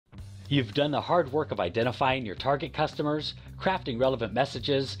You've done the hard work of identifying your target customers, crafting relevant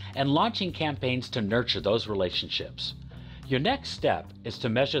messages, and launching campaigns to nurture those relationships. Your next step is to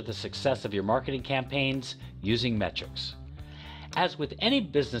measure the success of your marketing campaigns using metrics. As with any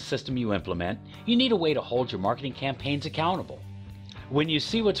business system you implement, you need a way to hold your marketing campaigns accountable. When you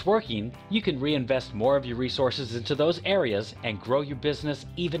see what's working, you can reinvest more of your resources into those areas and grow your business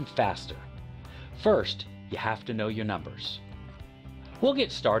even faster. First, you have to know your numbers. We'll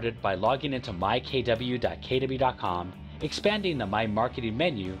get started by logging into mykw.kw.com, expanding the My Marketing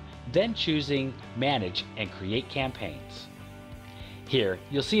menu, then choosing Manage and Create Campaigns. Here,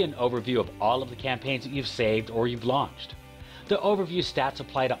 you'll see an overview of all of the campaigns that you've saved or you've launched. The overview stats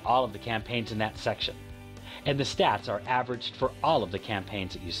apply to all of the campaigns in that section, and the stats are averaged for all of the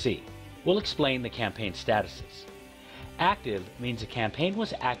campaigns that you see. We'll explain the campaign statuses. Active means a campaign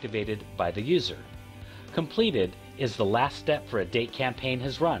was activated by the user. Completed is the last step for a date campaign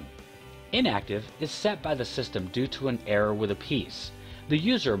has run. Inactive is set by the system due to an error with a piece. The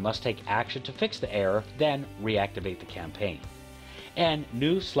user must take action to fix the error, then reactivate the campaign. And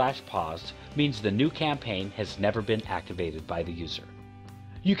new/paused means the new campaign has never been activated by the user.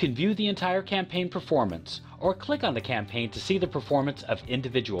 You can view the entire campaign performance or click on the campaign to see the performance of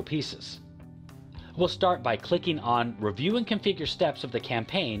individual pieces. We'll start by clicking on Review and Configure Steps of the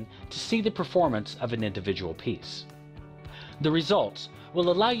campaign to see the performance of an individual piece. The results will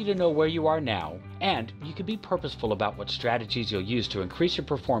allow you to know where you are now, and you can be purposeful about what strategies you'll use to increase your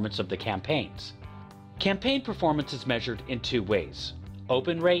performance of the campaigns. Campaign performance is measured in two ways: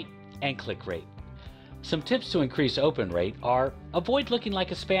 open rate and click rate. Some tips to increase open rate are: avoid looking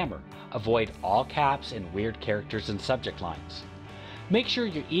like a spammer, avoid all caps and weird characters and subject lines. Make sure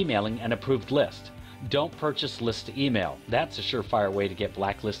you're emailing an approved list. Don't purchase lists to email. That's a surefire way to get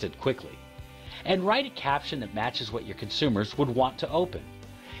blacklisted quickly. And write a caption that matches what your consumers would want to open.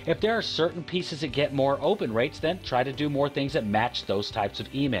 If there are certain pieces that get more open rates, then try to do more things that match those types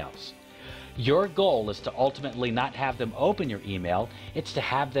of emails. Your goal is to ultimately not have them open your email, it's to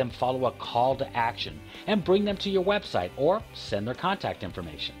have them follow a call to action and bring them to your website or send their contact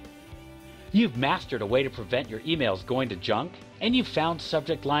information. You've mastered a way to prevent your emails going to junk, and you've found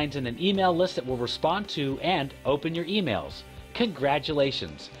subject lines in an email list that will respond to and open your emails.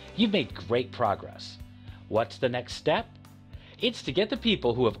 Congratulations, you've made great progress. What's the next step? It's to get the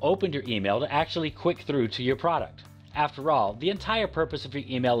people who have opened your email to actually click through to your product. After all, the entire purpose of your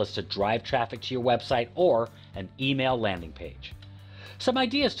email is to drive traffic to your website or an email landing page. Some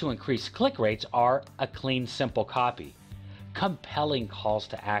ideas to increase click rates are a clean, simple copy, compelling calls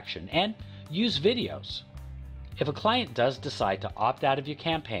to action, and use videos. If a client does decide to opt out of your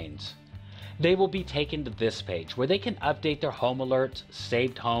campaigns, they will be taken to this page where they can update their home alerts,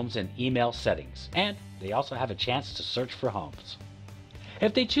 saved homes, and email settings, and they also have a chance to search for homes.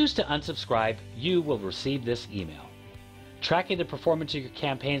 If they choose to unsubscribe, you will receive this email. Tracking the performance of your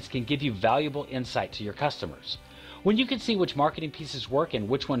campaigns can give you valuable insight to your customers. When you can see which marketing pieces work and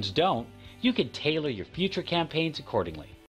which ones don't, you can tailor your future campaigns accordingly.